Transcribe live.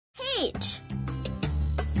page.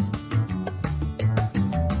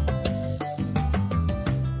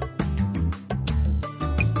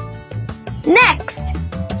 Next.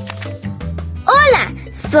 Hola,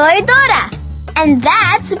 soy Dora. And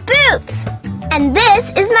that's Boots. And this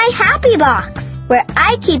is my happy box, where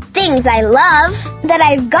I keep things I love that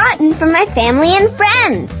I've gotten from my family and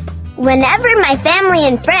friends. Whenever my family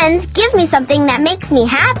and friends give me something that makes me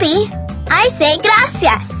happy, I say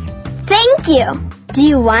gracias. Thank you. Do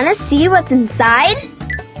you want to see what's inside?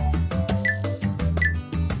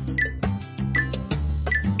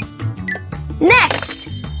 Next.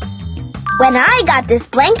 When I got this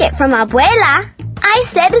blanket from Abuela, I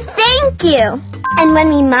said thank you. And when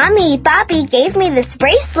mi mami y papi gave me this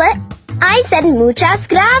bracelet, I said muchas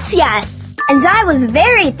gracias. And I was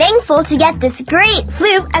very thankful to get this great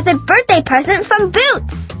flute as a birthday present from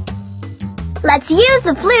Boots. Let's use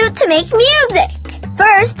the flute to make music.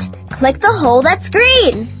 First, click the hole that's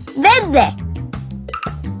green. Verde.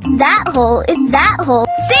 That hole is that hole.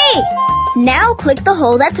 Sí. Now click the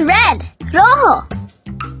hole that's red. Rojo.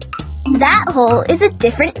 That hole is a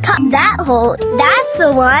different color. That hole, that's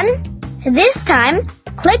the one. This time,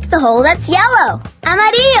 click the hole that's yellow.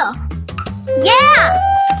 Amarillo. Yeah!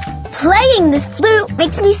 Playing this flute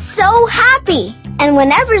makes me so happy. And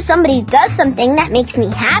whenever somebody does something that makes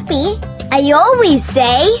me happy, I always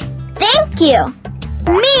say, thank you.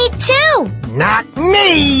 Me too. Not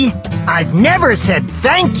me. I've never said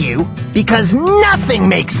thank you because nothing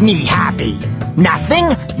makes me happy. Nothing,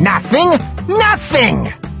 nothing,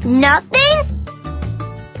 nothing. Nothing?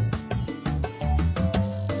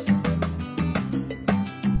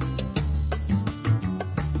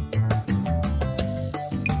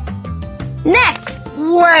 Next.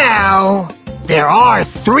 Well, there are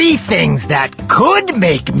 3 things that could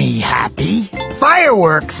make me happy.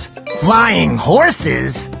 Fireworks, flying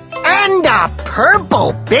horses, and a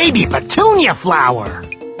purple baby petunia flower.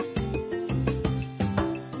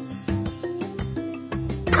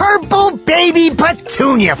 Purple baby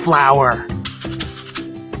petunia flower.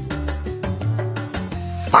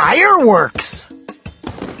 Fireworks.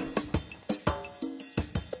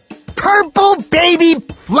 Purple baby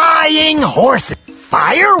flying horses.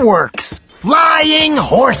 Fireworks. Flying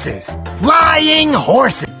horses. Flying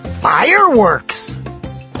horses. Fireworks.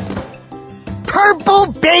 Purple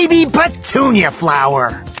baby petunia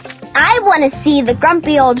flower. I want to see the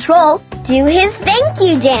grumpy old troll do his thank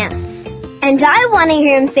you dance. And I want to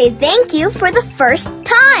hear him say thank you for the first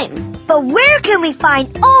time. But where can we find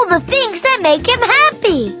all the things that make him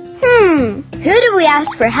happy? Who do we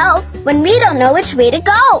ask for help when we don't know which way to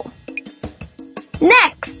go?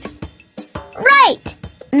 Next. Right.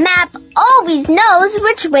 Map always knows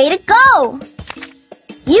which way to go.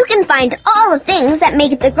 You can find all the things that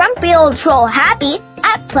make the grumpy old troll happy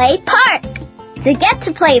at Play Park. To get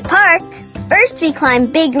to Play Park, first we climb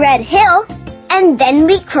Big Red Hill, and then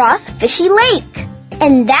we cross Fishy Lake.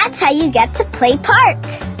 And that's how you get to Play Park.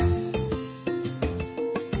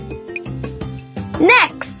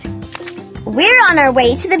 Next, we're on our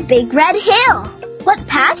way to the Big Red Hill. What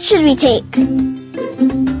path should we take?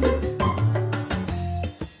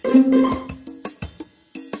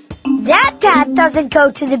 That path doesn't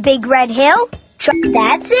go to the Big Red Hill.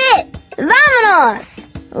 That's it. Vámonos.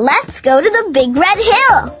 Let's go to the Big Red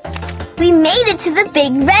Hill. We made it to the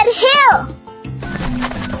Big Red Hill.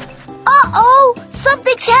 Uh-oh,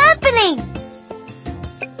 something's happening.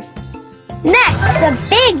 Next, the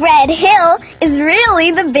Big Red Hill is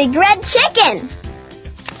really the Big Red Chicken.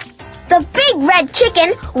 The Big Red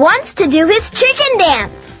Chicken wants to do his chicken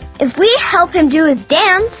dance. If we help him do his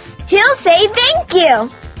dance, he'll say thank you.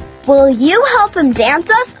 Will you help him dance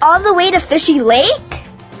us all the way to Fishy Lake?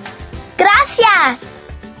 Gracias.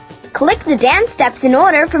 Click the dance steps in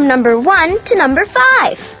order from number 1 to number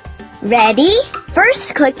 5. Ready?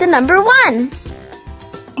 First, click the number 1.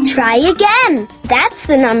 Try again. That's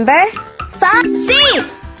the number 5. See?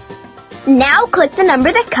 Now click the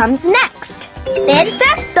number that comes next.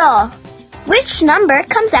 Perfecto. Which number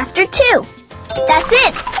comes after 2? That's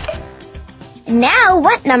it. Now,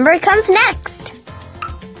 what number comes next?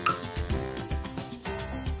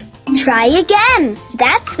 Try again.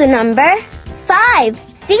 That's the number 5.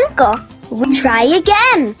 Cinco. Try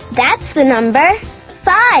again. That's the number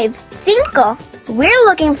 5. Cinco. We're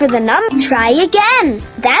looking for the number. Try again.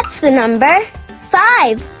 That's the number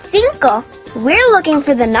 5. Cinco. We're looking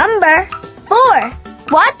for the number 4.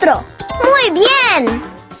 Cuatro. Muy bien.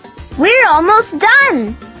 We're almost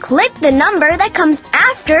done. Click the number that comes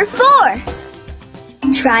after 4.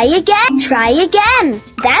 Try again. Try again.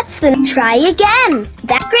 That's the. Try again.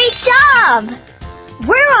 That's great job.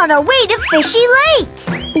 We're on our way to Fishy Lake.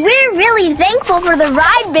 We're really thankful for the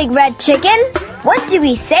ride, Big Red Chicken. What do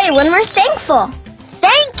we say when we're thankful?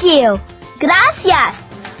 Thank you. Gracias.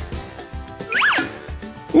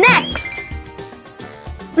 Next.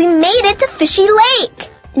 We made it to Fishy Lake.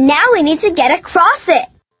 Now we need to get across it.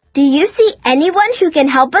 Do you see anyone who can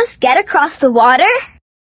help us get across the water?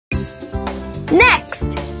 Next.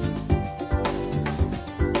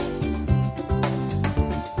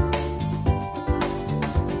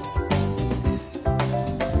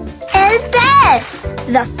 El pez!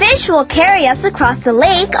 The fish will carry us across the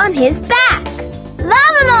lake on his back.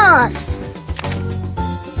 Vámonos!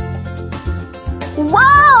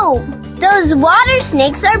 Whoa! Those water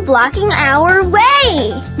snakes are blocking our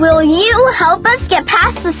way. Will you help us get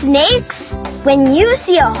past the snakes? When you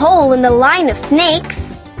see a hole in the line of snakes,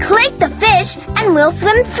 click the fish and we'll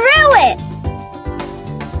swim through it.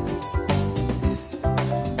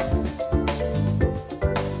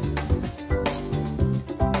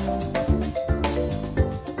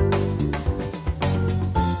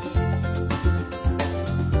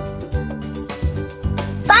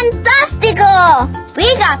 Fantastico!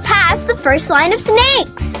 We got past the first line of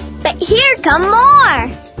snakes. But here come more.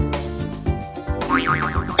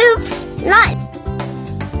 Oops, not.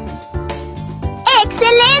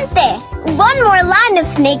 Excelente! One more line of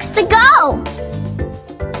snakes to go.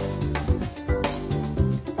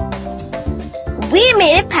 We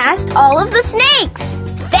made it past all of the snakes.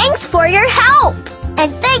 Thanks for your help.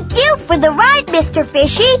 And thank you for the ride, Mr.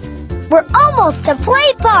 Fishy. We're almost to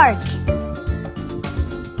Play Park.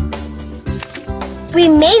 We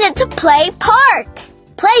made it to Play Park.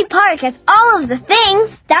 Play Park has all of the things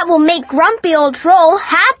that will make Grumpy Old Troll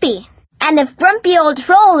happy. And if Grumpy Old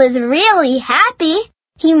Troll is really happy,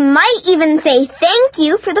 he might even say thank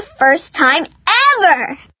you for the first time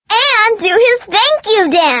ever. And do his thank you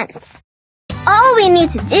dance. All we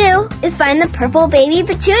need to do is find the purple baby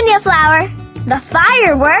petunia flower, the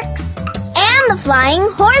fireworks, and the flying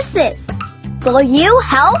horses. Will you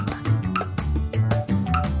help?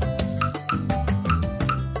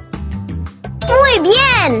 Muy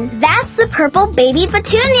bien! That's the purple baby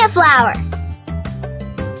petunia flower.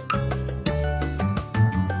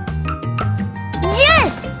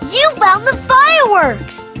 Yes! You found the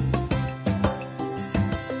fireworks!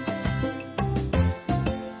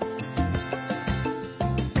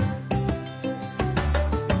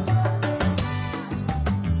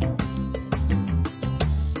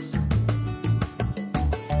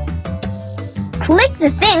 Click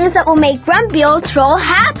the things that will make Grumpy Old Troll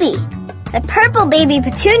happy. The purple baby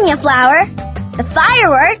petunia flower, the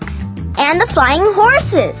fireworks, and the flying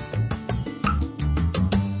horses.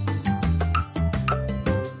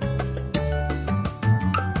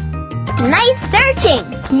 Nice searching!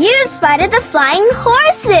 You spotted the flying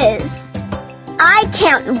horses! I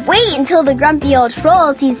can't wait until the Grumpy Old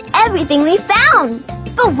Troll sees everything we found.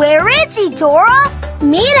 But where is he, Dora?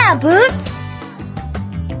 Mira, Boots!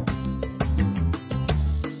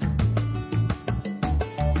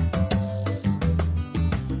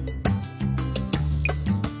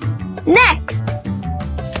 Next,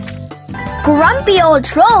 Grumpy Old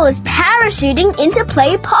Troll is parachuting into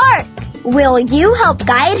Play Park. Will you help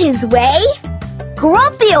guide his way?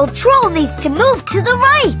 Grumpy Old Troll needs to move to the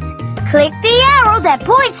right. Click the arrow that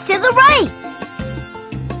points to the right.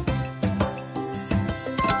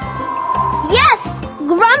 Yes!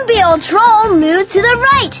 Grumpy Old Troll moved to the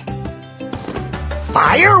right.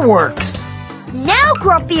 Fireworks! Now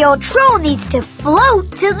Grumpy Old Troll needs to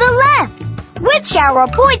float to the left. Which arrow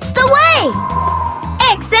points the way?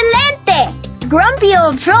 Excelente! Grumpy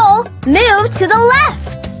Old Troll moved to the left.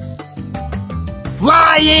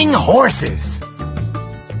 Flying horses!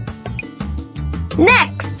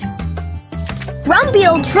 Next, Grumpy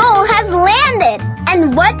Old Troll has landed.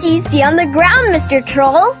 And what do you see on the ground, Mr.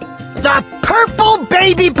 Troll? The purple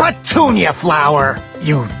baby petunia flower!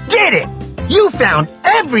 You did it! You found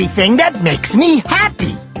everything that makes me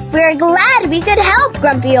happy! We're glad we could help,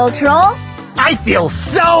 Grumpy Old Troll. I feel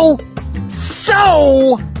so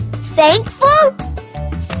thankful?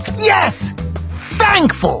 Yes!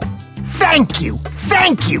 Thankful! Thank you!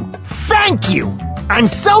 Thank you! Thank you! I'm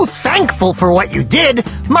so thankful for what you did,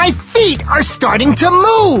 my feet are starting to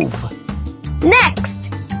move! Next!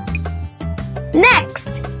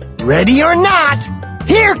 Ready or not,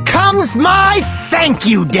 here comes my thank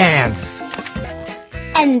you dance!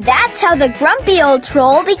 And that's how the Grumpy Old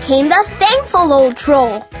Troll became the Thankful Old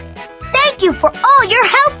Troll. Thank you for all your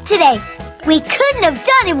help today. We couldn't have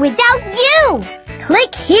done it without you.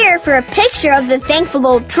 Click here for a picture of the Thankful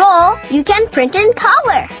Old Troll you can print in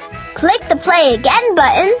color. Click the Play Again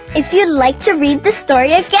button if you'd like to read the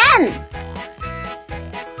story again.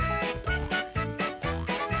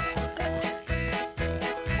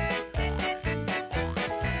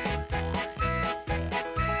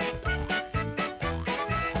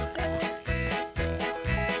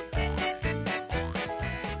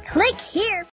 Click here